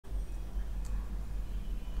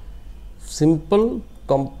Simple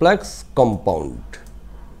complex compound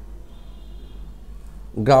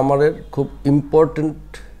গ্রামারের খুব important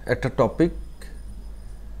একটা টপিক।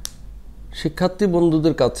 শিক্ষার্থী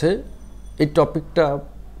বন্ধুদের কাছে এই টপিকটা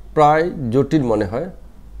প্রায় জটিল মনে হয়,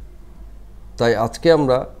 তাই আজকে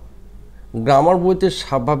আমরা গ্রামার বইতে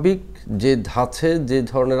স্বাভাবিক যে ধাঁচে যে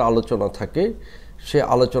ধরনের আলোচনা থাকে সে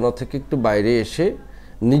আলোচনা থেকে একটু বাইরে এসে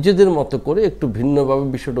নিজেদের মতো করে একটু ভিন্নভাবে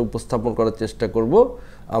বিষয়টা উপস্থাপন করার চেষ্টা করব।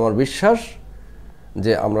 আমার বিশ্বাস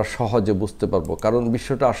যে আমরা সহজে বুঝতে পারবো, কারণ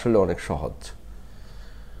বিষয়টা আসলে অনেক সহজ।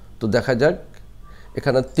 তো দেখা যাক,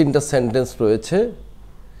 এখানে তিনটা সেন্টেন্স রয়েছে।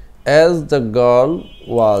 As the girl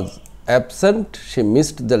was absent she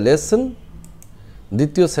missed the lesson.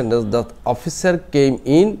 দ্বিতীয় sentence, the officer came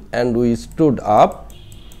in and we stood up.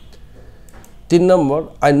 3 number,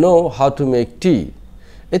 I know how to make টি।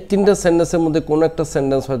 এই তিনটা সেন্টেন্সের মধ্যে কোনো একটা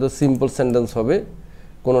সেন্টেন্স হয়তো সিম্পল সেন্টেন্স হবে,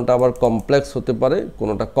 কোনোটা আবার কমপ্লেক্স হতে পারে,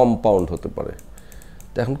 কোনোটা কম্পাউন্ড হতে পারে।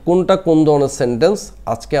 তো এখন কোনটা কোন ধরনের সেন্টেন্স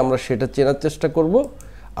আজকে আমরা সেটা চেনার চেষ্টা করব।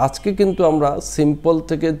 আজকে কিন্তু আমরা সিম্পল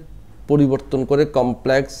থেকে পরিবর্তন করে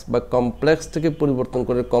কমপ্লেক্স বা কমপ্লেক্স থেকে পরিবর্তন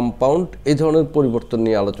করে কম্পাউন্ড এই ধরনের পরিবর্তন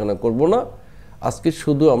নিয়ে আলোচনা করব না। আজকে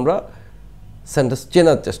শুধু আমরা সেন্টেন্স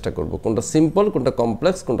চেনার চেষ্টা করব, কোনটা সিম্পল, কোনটা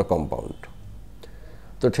কমপ্লেক্স, কোনটা কম্পাউন্ড।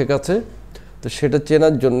 তো ঠিক আছে, তো সেটা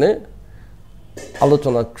চেনার জন্যে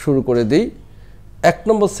আলোচনা শুরু করে দিই। 1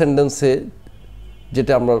 নম্বর সেন্টেন্সে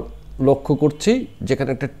যেটা আমরা লক্ষ্য করছি, যেখানে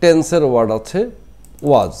একটা টেন্সের ওয়ার্ড আছে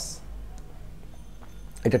ওয়াজ,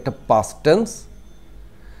 এটা একটা পাস্ট টেন্স।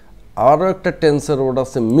 আরও একটা টেন্সের ওয়ার্ড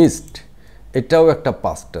আছে মিসড, এটাও একটা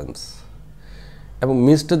পাস্ট টেন্স। এবং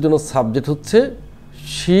মিসডের জন্য সাবজেক্ট হচ্ছে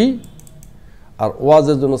শি, আর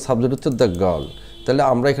ওয়াজের জন্য সাবজেক্ট হচ্ছে দ্য গার্ল। তাহলে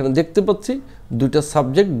আমরা এখানে দেখতে পাচ্ছি দুইটা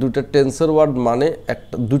সাবজেক্ট, দুইটা টেন্সের ওয়ার্ড, মানে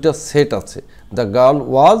দুইটা সেট আছে। দ্য গার্ল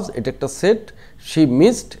ওয়াজ এটা একটা সেট, শি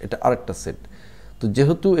মিসড এটা আরেকটা সেট। তো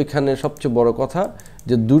যেহেতু এখানে সবচেয়ে বড় কথা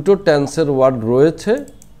যে দুটো টেন্সের ওয়ার্ড রয়েছে,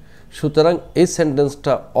 সুতরাং এই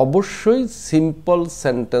সেন্টেন্সটা অবশ্যই সিম্পল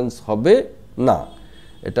সেন্টেন্স হবে না,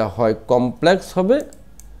 এটা হয় কমপ্লেক্স হবে,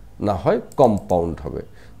 না হয় কম্পাউন্ড হবে।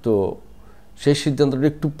 তো সেই সিদ্ধান্তটা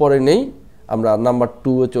একটু পরে নেই, আমরা নাম্বার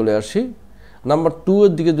 2-এ চলে আসি। নাম্বার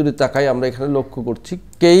 2-এর দিকে যদি তাকাই, আমরা এখানে লক্ষ্য করছি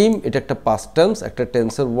কেইম এটা একটা পাস্ট টেন্স, একটা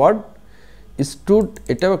টেন্সের ওয়ার্ড। স্টুড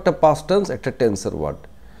এটাও একটা পাস্ট টেন্স, একটা টেন্সের ওয়ার্ড।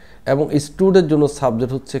 এবং স্টুডের জন্য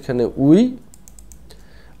সাবজেক্ট হচ্ছে এখানে উই,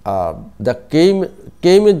 আর দ্য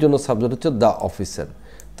কেইমের জন্য সাবজেক্ট হচ্ছে দ্য অফিসার।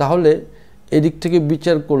 তাহলে এদিক থেকে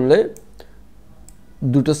বিচার করলে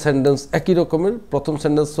দুটো সেন্টেন্স একই রকমের। প্রথম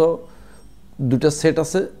সেন্টেন্সও দুটা সেট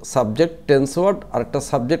আছে, সাবজেক্ট টেন্স ওয়ার্ড, আরেকটা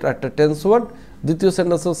সাবজেক্ট আরেকটা টেন্স ওয়ার্ড। দ্বিতীয়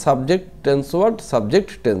সেন্টেন্সও subject tense word, subject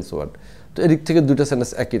tense word. তো এদিক থেকে দুটো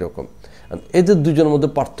সেন্টেন্স একই রকম। এদের দুজনের মধ্যে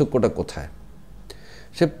পার্থক্যটা কোথায়?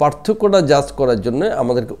 সে পার্থক্যটা জাজ করার জন্য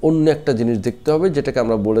আমাদেরকে অন্য একটা জিনিস দেখতে হবে, যেটাকে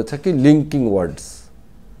আমরা বলে থাকি লিঙ্কিং ওয়ার্ডস।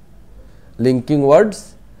 লিঙ্কিং ওয়ার্ডস,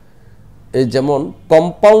 এই যেমন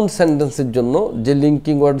কম্পাউন্ড সেন্টেন্সের জন্য যে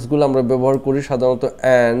লিঙ্কিং ওয়ার্ডসগুলো আমরা ব্যবহার করি সাধারণত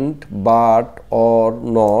অ্যান্ড, বাট, অর,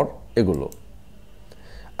 নর এগুলো।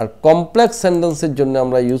 আর কমপ্লেক্স সেন্টেন্সের জন্য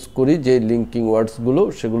আমরা ইউজ করি যে লিঙ্কিং ওয়ার্ডসগুলো,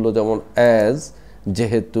 সেগুলো যেমন অ্যাজ,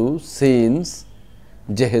 যেহেতু, সিন্স,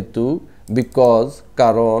 যেহেতু, বিকজ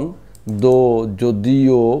কারণ, দো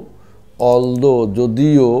যদিও, অলদো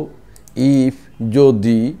যদিও, ইফ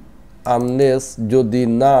যদি, আনলেস যদি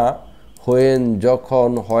না, হোয়েন যখন,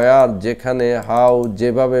 হোয়ার যেখানে, হাউ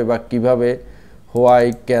যেভাবে বা কিভাবে, হোয়াই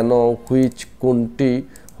কেন, হুইচ কোনটি,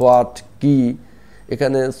 হোয়াট কি।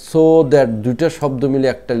 এখানে সো দ্যাট দুইটা শব্দ মিলে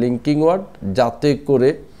একটা লিঙ্কিং ওয়ার্ড, যাতে করে।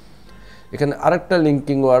 এখানে আরেকটা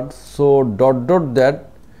linking word so dot dot that,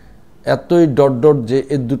 এতই ডট ডট যে।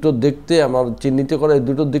 এই দুটো দেখতে আমার চিহ্নিত করা, এই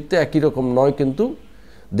দুটো দেখতে একই রকম নয়, কিন্তু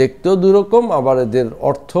দেখতেও দুই রকম, আবার এদের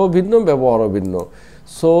অর্থও ভিন্ন, ব্যবহারও ভিন্ন।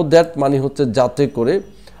 সো দ্যাট মানে হচ্ছে যাতে করে,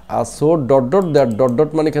 আর so dot dot that, dot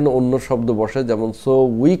dot মানে এখানে অন্য শব্দ বসে, যেমন সো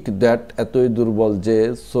উইক দ্যাট এতই দুর্বল যে,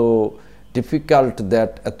 সো ডিফিকাল্ট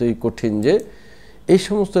দ্যাট এতই কঠিন যে। এই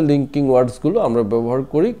সমস্ত লিঙ্কিং ওয়ার্ডসগুলো আমরা ব্যবহার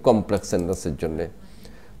করি কমপ্লেক্স সেন্টেন্সের জন্যে।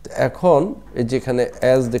 তো এখন এই যেখানে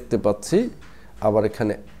অ্যাজ দেখতে পাচ্ছি, আবার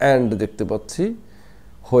এখানে অ্যান্ড দেখতে পাচ্ছি,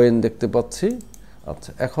 হোয়েন দেখতে পাচ্ছি। আচ্ছা,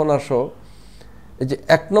 এখন আসো এই যে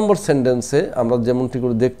 1 নম্বর সেন্টেন্সে আমরা যেমনটি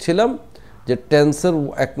করে দেখছিলাম যে টেন্সের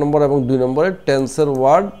 1 নম্বর এবং 2 নম্বরের টেন্সের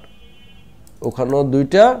ওয়ার্ড ওখানেও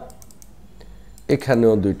দুইটা,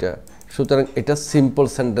 এখানেও দুইটা। সুতরাং এটা সিম্পল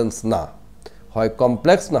সেন্টেন্স না, হয়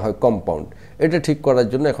কমপ্লেক্স না হয় কম্পাউন্ড। এটা ঠিক করার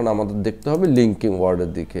জন্য এখন আমাদের দেখতে হবে লিঙ্কিং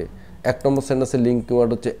ওয়ার্ডের দিকে। 1 নম্বর সেন্টেন্সের লিঙ্কিং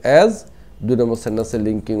ওয়ার্ড হচ্ছে অ্যাজ, 2 নম্বর সেন্টেন্সের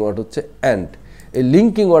লিঙ্কিং ওয়ার্ড হচ্ছে অ্যান্ড। এই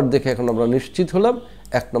লিঙ্কিং ওয়ার্ড দেখে এখন আমরা নিশ্চিত হলাম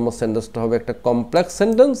 1 নম্বর সেন্টেন্সটা হবে একটা কমপ্লেক্স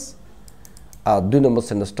সেন্টেন্স, আর 2 নম্বর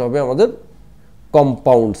সেন্টেন্সটা হবে আমাদের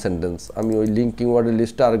কম্পাউন্ড সেন্টেন্স। আমি ওই লিঙ্কিং ওয়ার্ডের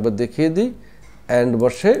লিস্টটা আরেকবার দেখিয়ে দিই। অ্যান্ড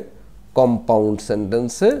বসে কম্পাউন্ড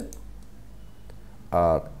সেন্টেন্সে,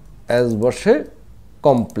 আর অ্যাজ বসে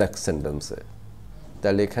কমপ্লেক্স সেন্টেন্সে।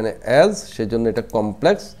 তাহলে এখানে অ্যাজ, সেজন্য এটা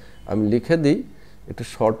কমপ্লেক্স। আমি লিখে দিই, একটু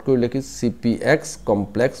শর্ট করে লিখি, সিপিএক্স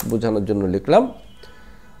কমপ্লেক্স বোঝানোর জন্য লিখলাম,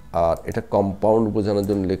 আর এটা কম্পাউন্ড বোঝানোর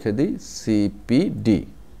জন্য লিখে দিই সিপিডি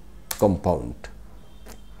কম্পাউন্ড।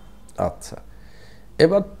 আচ্ছা,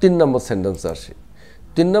 এবার 3 নম্বর সেন্টেন্সে আসি।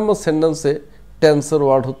 3 নম্বর সেন্টেন্সে টেন্সের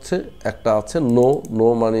ওয়ার্ড হচ্ছে একটা আছে নো, নো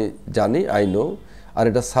মানে জানি, আই নো, আর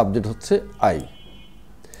এটা সাবজেক্ট হচ্ছে আই।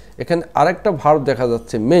 এখানে আরেকটা ভার্ব দেখা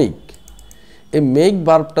যাচ্ছে মেক। এই মেক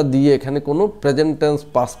ভার্বটা দিয়ে এখানে কোনো প্রেজেন্ট টেন্স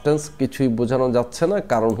পাস্ট টেন্স কিছুই বোঝানো যাচ্ছে না,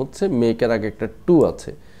 কারণ হচ্ছে মেকের আগে একটা টু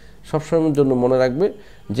আছে। সবসময়ের জন্য মনে রাখবে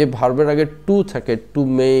যে ভার্বের আগে টু থাকে, to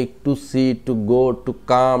make, two C, to go, to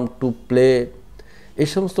come, to play, এই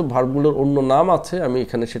সমস্ত ভার্বগুলোর অন্য নাম আছে, আমি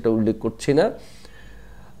এখানে সেটা উল্লেখ করছি না।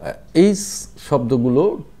 এই শব্দগুলো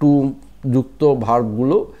টু যুক্ত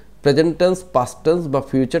ভার্বগুলো প্রেজেন্ট টেন্স, পাস্ট টেন্স বা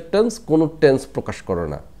ফিউচার টেন্স কোনো টেন্স প্রকাশ করে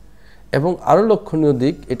না। এবং আরও লক্ষণীয়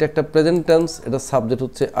দিক, এটা একটা প্রেজেন্ট টেন্স, এটা সাবজেক্ট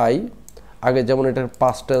হচ্ছে আই। আগে যেমন এটার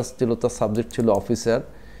পাস্ট টেন্স ছিল, তার সাবজেক্ট ছিল অফিসার,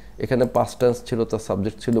 এখানে পাস্ট টেন্স ছিল, তার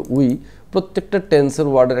সাবজেক্ট ছিল উই। প্রত্যেকটা টেন্সের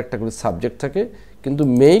ওয়ার্ডের একটা করে সাবজেক্ট থাকে, কিন্তু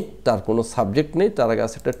মেক তার কোনো সাবজেক্ট নেই, তার আগে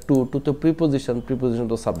আছে একটা টু, টু তো প্রিপোজিশন, প্রিপোজিশন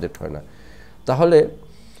তো সাবজেক্ট হয় না। তাহলে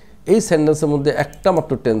এই সেন্টেন্সের মধ্যে একটা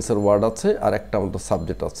মাত্র টেন্সের ওয়ার্ড আছে আর একটা মাত্র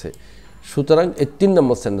সাবজেক্ট আছে। সুতরাং এই 3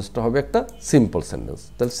 নম্বর সেন্টেন্সটা হবে একটা সিম্পল সেন্টেন্স।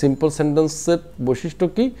 তাহলে সিম্পল সেন্টেন্সের বৈশিষ্ট্য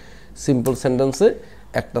কি? সিম্পল সেন্টেন্সে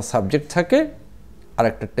একটা সাবজেক্ট থাকে আর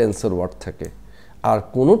একটা টেন্সের ওয়ার্ড থাকে, আর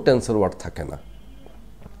কোনো টেন্সের ওয়ার্ড থাকে না।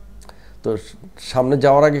 তো সামনে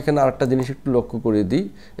যাওয়ার আগে এখানে আরেকটা জিনিস একটু লক্ষ্য করে দিই,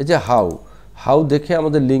 এই যে হাউ, হাউ দেখে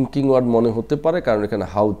আমাদের লিঙ্কিং ওয়ার্ড মনে হতে পারে, কারণ এখানে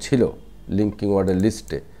হাউ ছিল লিঙ্কিং ওয়ার্ডের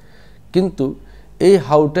লিস্টে। কিন্তু এই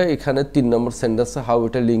হাউটা এখানে 3 নম্বর সেন্টেন্সে হাউ,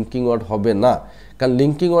 এটা লিঙ্কিং ওয়ার্ড হবে না। কারণ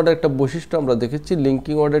লিঙ্কিং ওয়ার্ডের একটা বৈশিষ্ট্য আমরা দেখেছি,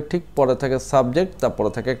 লিঙ্কিং ওয়ার্ডের ঠিক পরে থাকে সাবজেক্ট, তারপরে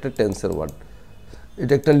থাকে একটা টেন্সের ওয়ার্ড।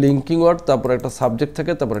 এটা একটা লিঙ্কিং ওয়ার্ড, তারপরে একটা সাবজেক্ট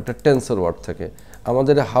থাকে, তারপরে একটা টেন্সের ওয়ার্ড থাকে।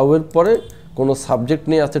 আমাদের হাউয়ের পরে কোনো সাবজেক্ট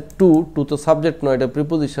নেই, আছে টু, টু তো সাবজেক্ট নয়, এটা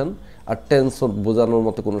প্রিপোজিশন, আর টেন্স বোঝানোর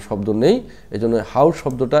মতো কোনো শব্দ নেই। এই জন্য হাউ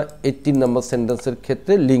শব্দটা এই 3 নম্বর সেন্টেন্সের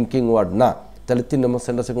ক্ষেত্রে লিঙ্কিং ওয়ার্ড না। তাহলে 3 নম্বর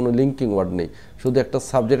সেন্টেন্সে কোনো লিঙ্কিং ওয়ার্ড নেই, শুধু একটা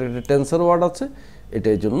সাবজেক্ট, একটা টেন্সের ওয়ার্ড আছে, এটা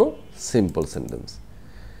এই জন্য সিম্পল সেন্টেন্স।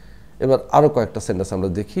 এবার আরও কয়েকটা সেন্টেন্স আমরা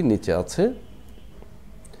দেখি, নিচে আছে।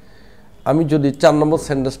 আমি যদি 4 নম্বর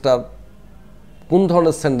সেন্টেন্সটার কোন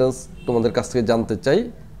ধরনের সেন্টেন্স তোমাদের কাছ থেকে জানতে চাই,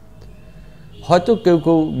 হয়তো কেউ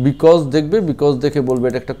কেউ বিকজ দেখবে, বিকজ দেখে বলবে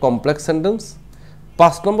এটা একটা কমপ্লেক্স সেন্টেন্স।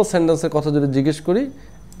 5 নম্বর সেন্টেন্সের কথা যদি জিজ্ঞেস করি,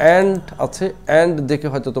 অ্যান্ড আছে, অ্যান্ড দেখে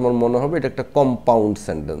হয়তো তোমার মনে হবে এটা একটা কম্পাউন্ড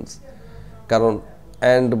সেন্টেন্স, কারণ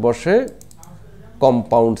অ্যান্ড বসে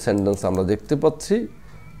কম্পাউন্ড সেন্টেন্স আমরা দেখতে পাচ্ছি,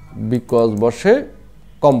 বিকজ বসে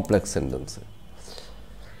কমপ্লেক্স সেন্টেন্সে।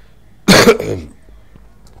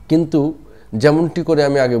 কিন্তু যেমনটি করে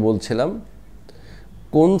আমি আগে বলছিলাম,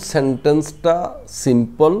 কোন সেন্টেন্সটা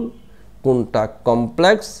সিম্পল, কোনটা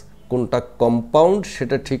কমপ্লেক্স, কোনটা কম্পাউন্ড,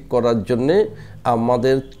 সেটা ঠিক করার জন্যে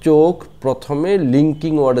আমাদের চোখ প্রথমে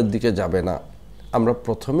লিঙ্কিং ওয়ার্ডের দিকে যাবে না। আমরা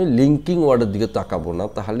প্রথমে লিঙ্কিং ওয়ার্ডের দিকে তাকাবো না,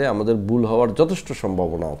 তাহলে আমাদের ভুল হওয়ার যথেষ্ট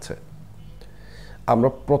সম্ভাবনা আছে। আমরা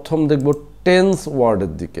প্রথম দেখব টেন্স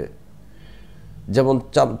ওয়ার্ডের দিকে, যেমন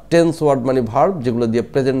টেন্স ওয়ার্ড মানে ভার্ব, যেগুলো দিয়ে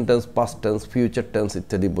present tense, past tense, future tense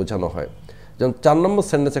ইত্যাদি বোঝানো হয়। যেমন 4 নম্বর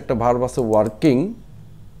সেন্টেন্স একটা ভার্ব আছে ওয়ার্কিং,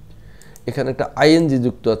 এখানে একটা আইএনজি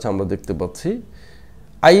যুক্ত আছে আমরা দেখতে পাচ্ছি।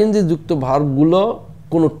 আইএনজি যুক্ত ভার্বগুলো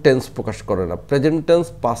কোনো টেন্স প্রকাশ করে না, present tense,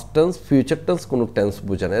 past tense, future tense কোনো টেন্স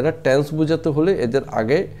বোঝায় না। এরা টেন্স বোঝাতে হলে এদের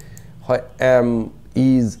আগে হয় M,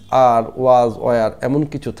 is, R, was, war এমন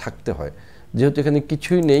কিছু থাকতে হয়। যেহেতু এখানে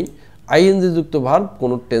কিছুই নেই, আইএনজি যুক্ত ভার্ব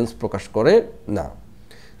কোনো টেন্স প্রকাশ করে না,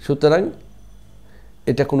 সুতরাং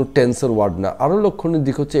এটা কোনো টেন্সের ওয়ার্ড না। আরও লক্ষণীয়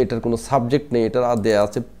দিক হচ্ছে এটার কোনো সাবজেক্ট নেই, এটার দেয়া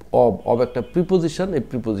আছে অব একটা প্রিপোজিশন, এই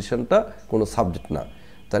প্রিপোজিশনটা কোনো সাবজেক্ট না,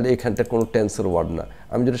 তাহলে এখানটা কোনো টেন্সের ওয়ার্ড না।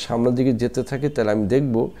 আমি যদি সামনের দিকে যেতে থাকি তাহলে আমি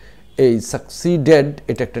দেখব এই সাকসিডেড,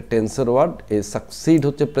 এটা একটা টেন্সের ওয়ার্ড। এই সাকসিড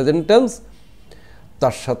হচ্ছে প্রেজেন্ট টেন্স,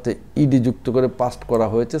 তার সাথে ইডি যুক্ত করে পাস্ট করা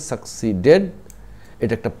হয়েছে, সাকসিডেড,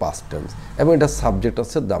 এটা একটা পাস্ট টেন্স, এবং এটা সাবজেক্ট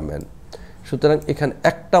আছে দ্য ম্যান। সুতরাং এখানে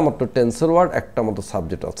একটা মাত্র টেন্সের ওয়ার্ড, একটা মাত্র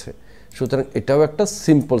সাবজেক্ট আছে, সুতরাং এটাও একটা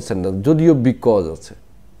সিম্পল সেন্টেন্স। যদিও বিকজ আছে,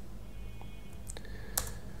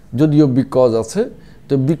 যদিও বিকজ আছে,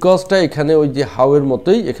 তো বিকজটা এখানে ওই যে হাউয়ের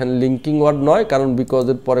মতোই, এখানে লিঙ্কিং ওয়ার্ড নয়, কারণ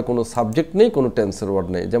বিকজের পরে কোনো সাবজেক্ট নেই, কোনো টেন্সের ওয়ার্ড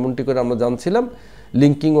নেই। যেমনটি করে আমরা জানছিলাম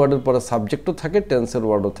লিঙ্কিং ওয়ার্ডের পরে সাবজেক্টও থাকে, টেন্সের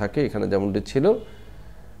ওয়ার্ডও থাকে, এখানে যেমনটি ছিল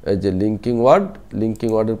এই যে লিঙ্কিং ওয়ার্ড, লিঙ্কিং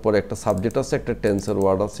ওয়ার্ডের পরে একটা সাবজেক্ট আছে, একটা টেন্সের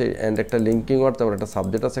ওয়ার্ড আছে, অ্যান্ড একটা লিঙ্কিং ওয়ার্ড, তারপর একটা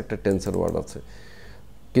সাবজেক্ট আছে, একটা টেন্সের ওয়ার্ড আছে।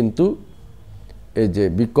 কিন্তু এই যে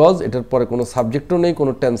বিকজ এটার পরে কোনো সাবজেক্টও নেই,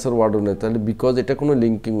 কোনো টেন্সের ওয়ার্ডও নেই, তাহলে বিকজ এটা কোনো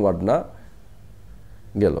লিঙ্কিং ওয়ার্ড না,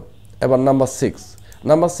 গেল। এবার নাম্বার 6,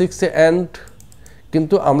 নাম্বার 6-এ অ্যান্ড,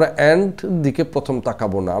 কিন্তু আমরা অ্যান্ড দিকে প্রথম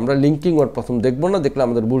তাকাবো না, আমরা লিঙ্কিং ওয়ার্ড প্রথম দেখবো না, দেখলে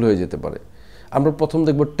আমাদের ভুল হয়ে যেতে পারে। আমরা প্রথম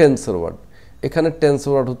দেখব টেন্সের ওয়ার্ড। এখানে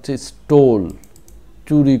টেন্সের ওয়ার্ড হচ্ছে স্টোল,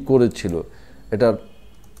 চুরি করেছিল। এটার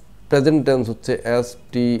প্রেজেন্ট টেন্স হচ্ছে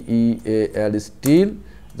STEAL, স্টিল,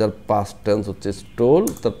 যার পাস্ট টেন্স হচ্ছে স্টোল,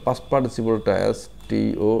 তার পাস্ট পার্টিসিপলটা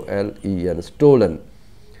STOLEN, স্টোলেন।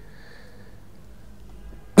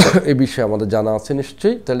 এই বিষয়ে আমাদের জানা আছে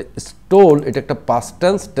নিশ্চয়ই। তাহলে স্টোল এটা একটা পাস্ট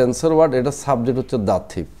টেন্স, টেন্সের ওয়ার্ড, এটা সাবজেক্ট হচ্ছে দ্য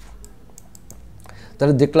থিফ।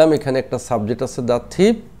 তাহলে দেখলাম এখানে একটা সাবজেক্ট আছে দ্য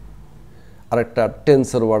থিফ, আর একটা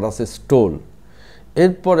টেন্সের ওয়ার্ড আছে স্টোল।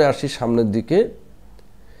 এরপরে আসি সামনের দিকে,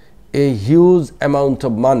 a huge amount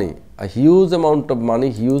of money, huge amount of money,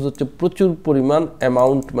 huge হচ্ছে প্রচুর পরিমাণ,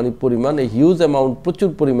 অ্যামাউন্ট মানে পরিমাণ, এই হিউজ অ্যামাউন্ট প্রচুর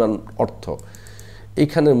পরিমাণ অর্থ।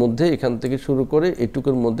 এখানের মধ্যে এখান থেকে শুরু করে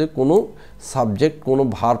এটুকুর মধ্যে কোনো সাবজেক্ট, কোনো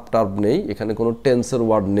ভার্ব টার্ব নেই, এখানে কোনো টেন্সের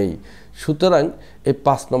ওয়ার্ড নেই। সুতরাং এই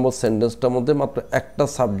 5 নম্বর সেন্টেন্সটার মধ্যে মাত্র একটা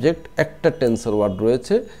সাবজেক্ট, একটা টেন্সের ওয়ার্ড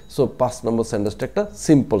রয়েছে। সো 5 নম্বর সেন্টেন্সটা একটা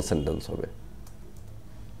সিম্পল সেন্টেন্স হবে।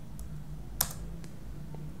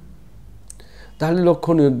 তাহলে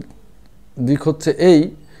লক্ষণীয় দিক হচ্ছে এই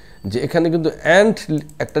যে এখানে কিন্তু অ্যান্ড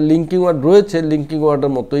একটা লিঙ্কিং ওয়ার্ড রয়েছে, লিঙ্কিং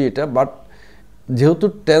ওয়ার্ডের মতোই এটা, বাট যেহেতু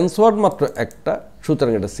টেন্স ওয়ার্ড মাত্র একটা,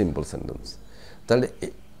 সুতরাং এটা সিম্পল সেন্টেন্স। তাহলে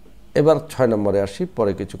এবার 6 নম্বরে আসি,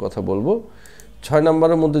 পরে কিছু কথা বলবো। 6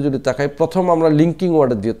 নম্বরের মধ্যে যদি তাকাই, প্রথম আমরা লিঙ্কিং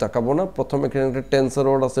ওয়ার্ডের দিয়ে তাকাবো না, প্রথম এখানে একটা টেন্সের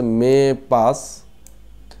ওয়ার্ড আছে মে পাস,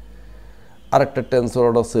 আর একটা টেন্সের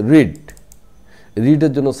ওয়ার্ড আছে রিড।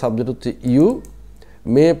 রিডের জন্য সাবজেক্ট হচ্ছে ইউ,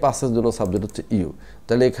 মে পাসের জন্য সাবজেক্ট হচ্ছে ইউ।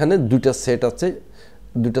 তাহলে এখানে দুইটা সেট আছে,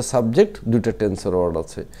 দুইটা সাবজেক্ট, দুইটা টেন্সের ওয়ার্ড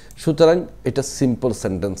আছে, সুতরাং এটা সিম্পল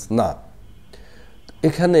সেন্টেন্স না।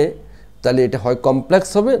 এখানে তাহলে এটা হয় কমপ্লেক্স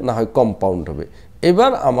হবে, না হয় কম্পাউন্ড হবে।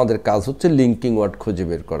 এবার আমাদের কাজ হচ্ছে লিঙ্কিং ওয়ার্ড খুঁজে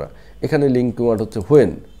বের করা। এখানে লিঙ্কিং ওয়ার্ড হচ্ছে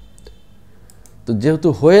হোয়েন, তো যেহেতু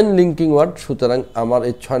হোয়েন লিঙ্কিং ওয়ার্ড, সুতরাং আমার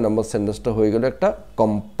এই 6 নম্বর সেন্টেন্সটা হয়ে গেল একটা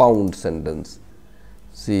কম্পাউন্ড সেন্টেন্স।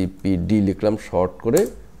 CPD লিখলাম শর্ট করে,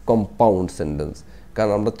 কম্পাউন্ড সেন্টেন্স।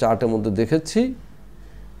 কারণ আমরা চার্টের মধ্যে দেখেছি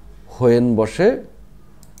হোয়েন বসে,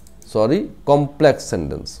 কমপ্লেক্স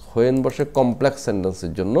সেন্টেন্স, হোয়েন বসে কমপ্লেক্স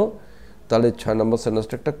সেন্টেন্সের জন্য। তাহলে 6 নম্বর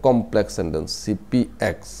সেন্টেন্সটা একটা কমপ্লেক্স সেন্টেন্স,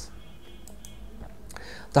 CPX।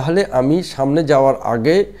 তাহলে আমি সামনে যাওয়ার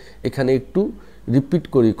আগে এখানে একটু রিপিট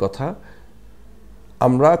করি কথা,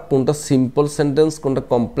 আমরা কোনটা সিম্পল সেন্টেন্স, কোনটা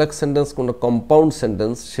কমপ্লেক্স সেন্টেন্স, কোনটা কম্পাউন্ড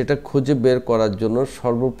সেন্টেন্স, সেটা খুঁজে বের করার জন্য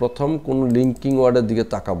সর্বপ্রথম কোনো লিঙ্কিং ওয়ার্ডের দিকে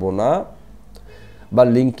তাকাবো না, বা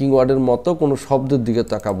লিঙ্কিং ওয়ার্ডের মতো কোনো শব্দের দিকে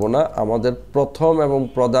তাকাবো না। আমাদের প্রথম এবং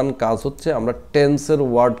প্রধান কাজ হচ্ছে আমরা টেন্সের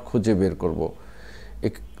ওয়ার্ড খুঁজে বের করব।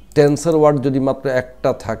 টেন্সের ওয়ার্ড যদি মাত্র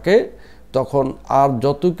একটা থাকে, তখন আর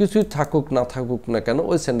যত কিছুই থাকুক না থাকুক না কেন,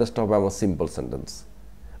 ওই সেন্টেন্সটা হবে আমার সিম্পল সেন্টেন্স,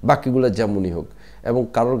 বাকিগুলো যেমনই হোক। এবং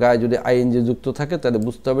কারোর গায়ে যদি ING যুক্ত থাকে, তাহলে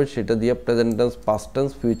বুঝতে হবে সেটা দিয়ে present tense, past tense,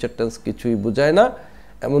 future tense কিছুই বোঝায় না।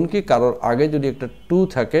 এমনকি কারোর আগে যদি একটা টু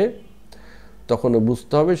থাকে, তখন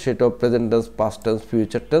বুঝতে হবে সেটাও present tense, past tense,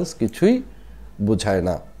 future tense কিছুই বোঝায়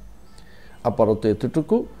না। আপাতত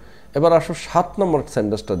এতটুকু। এবার আসো 7 নম্বর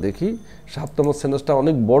সেন্টেন্সটা দেখি। 7 নম্বর সেন্টেন্সটা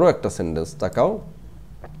অনেক বড় একটা সেন্টেন্স, তাকাও।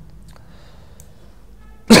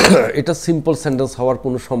 এটা সিম্পল সেন্টেন্স হওয়ার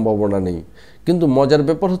কোনো সম্ভাবনা নেই, কিন্তু মজার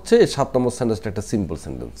ব্যাপার হচ্ছে এই 7 নম্বর সেন্টেন্সটা একটা সিম্পল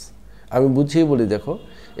সেন্টেন্স। আমি বুঝিয়ে বলি, দেখো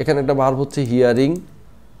এখানে একটা ভার্ব হচ্ছে হিয়ারিং,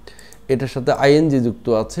 এটার সাথে ING যুক্ত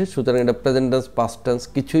আছে, সুতরাং এটা প্রেজেন্ট টেন্স, পাস্ট টেন্স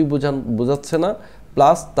কিছুই বোঝাচ্ছে না,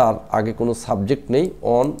 প্লাস তার আগে কোনো সাবজেক্ট নেই,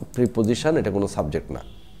 অন প্রিপোজিশন, এটা কোনো সাবজেক্ট না।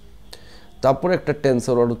 তারপরে একটা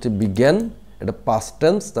টেন্সের ওয়ার্ড হচ্ছে বিজ্ঞান, এটা পাস্ট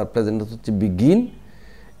টেন্স, তার প্রেজেন্ট টেন্স হচ্ছে বিগিন,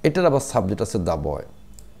 এটার আবার সাবজেক্ট আছে দ্য বয়।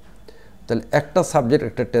 তাহলে একটা সাবজেক্ট,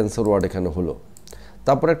 একটা টেন্সের ওয়ার্ড এখানে হলো।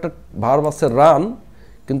 তারপরে একটা ভার্ব আছে রান,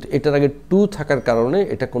 কিন্তু এটার আগে টু থাকার কারণে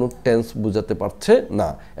এটা কোনো টেন্স বোঝাতে পারছে না,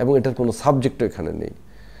 এবং এটার কোনো সাবজেক্টও এখানে নেই।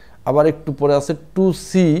 আবার একটু পরে আছে টু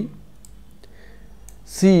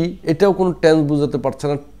সি, এটাও কোনো টেন্স বোঝাতে পারছে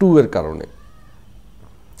না টু এর কারণে।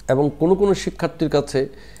 এবং কোনো শিক্ষার্থীর কাছে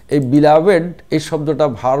এই বিলাভেড এই শব্দটা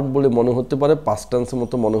ভার্ব বলে মনে হতে পারে, পাস্ট টেন্সের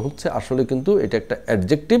মতো মনে হচ্ছে, আসলে কিন্তু এটা একটা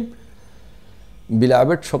অ্যাডজেক্টিভ।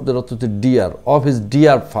 বিলাভেড শব্দের অর্থ হচ্ছে deer, of his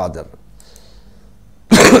dear father.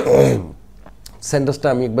 সেন্টেন্সটা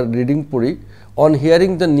আমি একবার রিডিং পড়ি। On hearing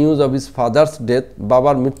the news of his father's death,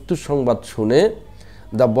 বাবার মৃত্যুর সংবাদ শুনে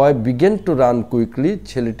the boy began to run quickly,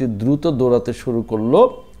 ছেলেটি দ্রুত দৌড়াতে শুরু করলো।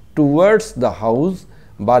 টুয়ার্ডস দ্য হাউস,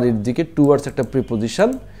 বাড়ির দিকে, টুয়ার্ডস একটা প্রিপোজিশন,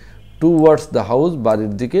 টুয়ার্ডস দ্য হাউস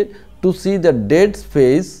বাড়ির দিকে। Two C the dead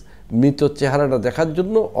face, মৃত চেহারাটা দেখার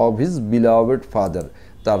জন্য। অফ হিজ বিলাভেড ফাদার,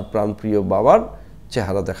 তার প্রাণপ্রিয় বাবার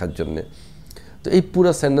চেহারা দেখার জন্যে। তো এই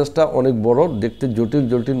পুরো সেন্টেন্সটা অনেক বড়, দেখতে জটিল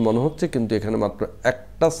জটিল মনে হচ্ছে, কিন্তু এখানে মাত্র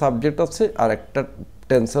একটা সাবজেক্ট আছে আর একটা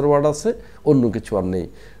টেন্সের ওয়ার্ড আছে, অন্য কিছু আর নেই।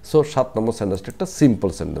 সো 7 নম্বর সেন্টেন্সটা একটা সিম্পল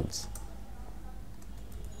সেন্টেন্স।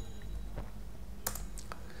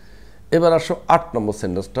 এবার আসো 8 নম্বর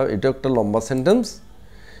সেন্টেন্সটা, এটা একটা লম্বা সেন্টেন্স।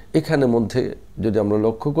 এখানে মধ্যে যদি আমরা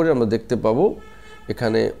লক্ষ্য করি আমরা দেখতে পাবো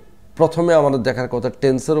এখানে প্রথমে আমাদের দেখার কথা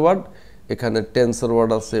টেন্সের ওয়ার্ড। এখানে টেন্সের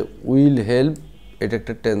ওয়ার্ড আছে উইল হেল্প, এটা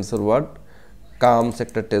একটা টেন্সের ওয়ার্ড। কামস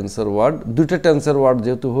একটা টেন্সের ওয়ার্ড, দুইটা টেন্সের ওয়ার্ড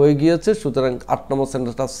যেহেতু হয়ে গিয়েছে, সুতরাং 8 নম্বর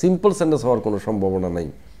সেন্টেন্সটা সিম্পল সেন্টেন্স হওয়ার কোনো সম্ভাবনা নাই।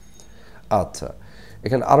 আচ্ছা,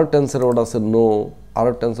 এখানে আরও টেন্সের ওয়ার্ড আছে নো,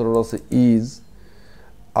 আরও টেন্সের ওয়ার্ড আছে ইজ,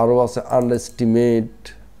 আরও আছে আন্ডারএস্টিমেট,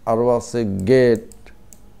 আরও আছে গেট,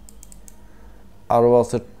 আরও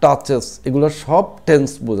আছে টাচেস। এগুলো সব টেন্স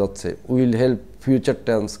বোঝাচ্ছে। Will help future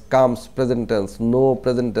tense, comes present tense, no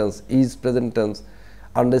present tense, is present tense,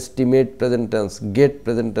 underestimate present tense, gate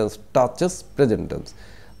present tense, touches present tense.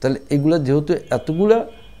 তাহলে এগুলো যেহেতু এতগুলা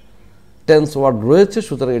টেন্স ওয়ার্ড রয়েছে,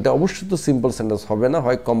 সুতরাং এটা অবশ্যই তো সিম্পল সেন্টেন্স হবে না,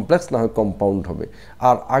 হয় কমপ্লেক্স না হয় কম্পাউন্ড হবে।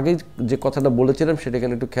 আর আগে যে কথাটা বলেছিলাম সেটা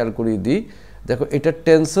এখানে একটু খেয়াল করিয়ে দিই। দেখো, এটা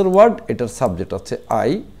টেন্সের ওয়ার্ড, এটার সাবজেক্ট আছে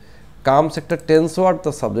আই। কামস একটা টেন্স ওয়ার্ড,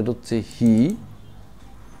 তার সাবজেক্ট হচ্ছে হি।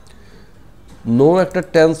 নো একটা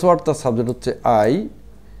টেন্স ওয়ার্ড, তার সাবজেক্ট হচ্ছে আই।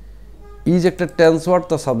 ইজ একটা টেন্স ওয়ার্ড,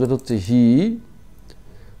 তার সাবজেক্ট হচ্ছে হি।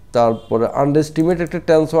 তারপরে আন্ডারএস্টিমেট একটা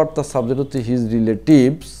টেন্স ওয়ার্ড, তার সাবজেক্ট হচ্ছে হিজ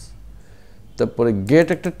রিলেটিভস। তারপরে গেট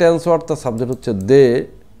একটা টেন্স ওয়ার্ড, তার সাবজেক্ট হচ্ছে দে।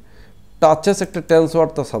 টাচেস একটা টেন্স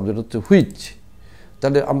ওয়ার্ড, তার সাবজেক্ট হচ্ছে হুইচ।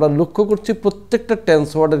 তাহলে আমরা লক্ষ্য করছি প্রত্যেকটা টেন্স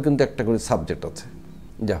ওয়ার্ডের কিন্তু একটা করে সাবজেক্ট আছে।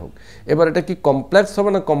 যাই হোক, এবার এটা কি কমপ্লেক্স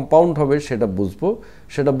হবে না কম্পাউন্ড হবে সেটা বুঝবো।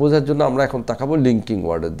 সেটা বোঝার জন্য আমরা এখন তাকাবো লিঙ্কিং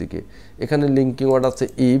ওয়ার্ডের দিকে। এখানে লিঙ্কিং ওয়ার্ড আছে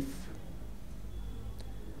ইফ,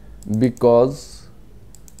 বিকজ,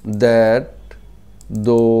 দ্যাট,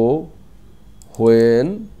 দো, হোয়েন,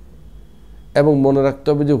 এবং মনে রাখতে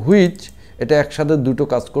হবে যে হুইচ, এটা একসাথে দুটো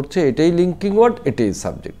কাজ করছে, এটাই লিঙ্কিং ওয়ার্ড, এটাই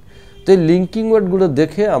সাবজেক্ট। তো এই লিঙ্কিং ওয়ার্ডগুলো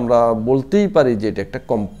দেখে আমরা বলতেই পারি যে এটা একটা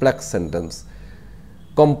কমপ্লেক্স সেন্টেন্স।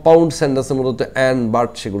 কম্পাউন্ড সেন্টেন্সের মধ্যে অ্যান্ড বাট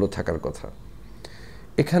সেগুলো থাকার কথা।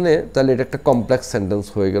 এখানে তাহলে এটা একটা কমপ্লেক্স সেন্টেন্স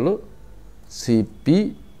হয়ে গেল,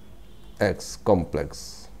 সিপিএক্স, কমপ্লেক্স।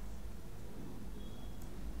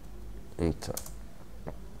 আচ্ছা,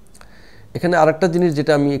 এখানে আরেকটা জিনিস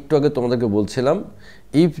যেটা আমি একটু আগে তোমাদেরকে বলছিলাম,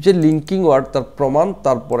 ইফ যে লিঙ্কিং ওয়ার্ড তার প্রমাণ,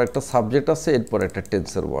 তারপর একটা সাবজেক্ট আছে, এরপর একটা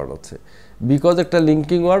টেন্সের ওয়ার্ড আছে। বিকজ একটা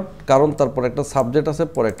লিঙ্কিং ওয়ার্ড, কারণ তারপর একটা সাবজেক্ট আছে,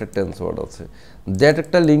 পরে একটা টেন্স ওয়ার্ড আছে। দ্যাট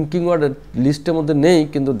একটা লিঙ্কিং ওয়ার্ড, লিস্টের মধ্যে নেই,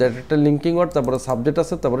 কিন্তু দ্যাট একটা লিঙ্কিং ওয়ার্ড, তারপরে সাবজেক্ট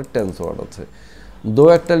আছে, তারপরে টেন্স ওয়ার্ড আছে। দো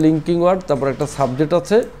একটা লিঙ্কিং ওয়ার্ড, তারপর একটা সাবজেক্ট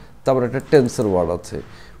আছে, তারপর একটা টেন্সের ওয়ার্ড আছে।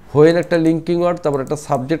 হোয়েন একটা লিঙ্কিং ওয়ার্ড, তারপর একটা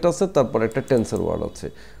সাবজেক্ট আছে, তারপর একটা টেন্সের ওয়ার্ড আছে।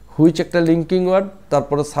 হুইচ একটা লিঙ্কিং ওয়ার্ড,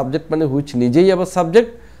 তারপরে সাবজেক্ট মানে হুইচ নিজেই আবার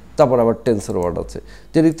সাবজেক্ট, তারপর আবার টেন্সের ওয়ার্ড আছে।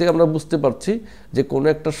 যেদিক থেকে আমরা বুঝতে পারছি যে কোনো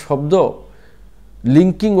একটা শব্দ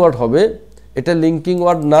লিঙ্কিং ওয়ার্ড হবে, এটা লিঙ্কিং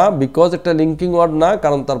ওয়ার্ড না, বিকজ একটা লিঙ্কিং ওয়ার্ড না,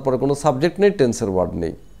 কারণ তারপরে কোনো সাবজেক্ট নেই, টেন্সের ওয়ার্ড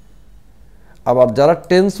নেই। আবার যারা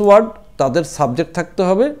টেন্স ওয়ার্ড তাদের সাবজেক্ট থাকতে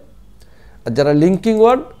হবে, আর যারা লিঙ্কিং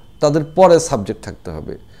ওয়ার্ড তাদের পরে সাবজেক্ট থাকতে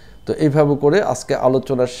হবে। তো এইভাবে করে আজকে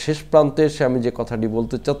আলোচনার শেষ প্রান্তে এসে আমি যে কথাটি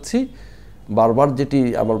বলতে চাচ্ছি, বারবার যেটি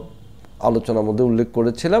আমার আলোচনার মধ্যে উল্লেখ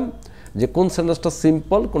করেছিলাম, যে কোন সেন্টেন্সটা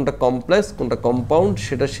সিম্পল, কোনটা কমপ্লেক্স, কোনটা কম্পাউন্ড,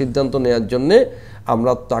 সেটা সিদ্ধান্ত নেওয়ার জন্যে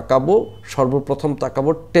আমরা তাকাবো, সর্বপ্রথম তাকাবো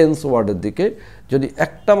টেন্স ওয়ার্ডের দিকে। যদি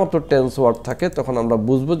একটা মাত্র টেন্স ওয়ার্ড থাকে তখন আমরা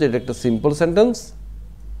বুঝবো যে এটা একটা সিম্পল সেন্টেন্স।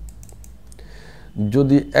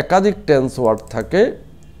 যদি একাধিক টেন্স ওয়ার্ড থাকে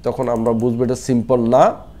তখন আমরা বুঝবো এটা সিম্পল না,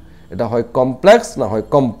 এটা হয় কমপ্লেক্স না হয়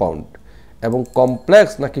কম্পাউন্ড। এবং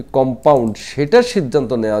কমপ্লেক্স নাকি কম্পাউন্ড সেটা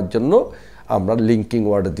সিদ্ধান্ত নেওয়ার জন্য আমরা লিঙ্কিং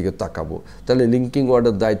ওয়ার্ডের দিকে তাকাবো। তাহলে লিঙ্কিং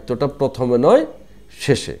ওয়ার্ডের দায়িত্বটা প্রথমে নয়,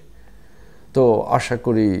 শেষে। তো আশা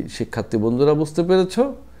করি শিক্ষার্থী বন্ধুরা বুঝতে পেরেছ।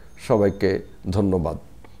 সবাইকে ধন্যবাদ।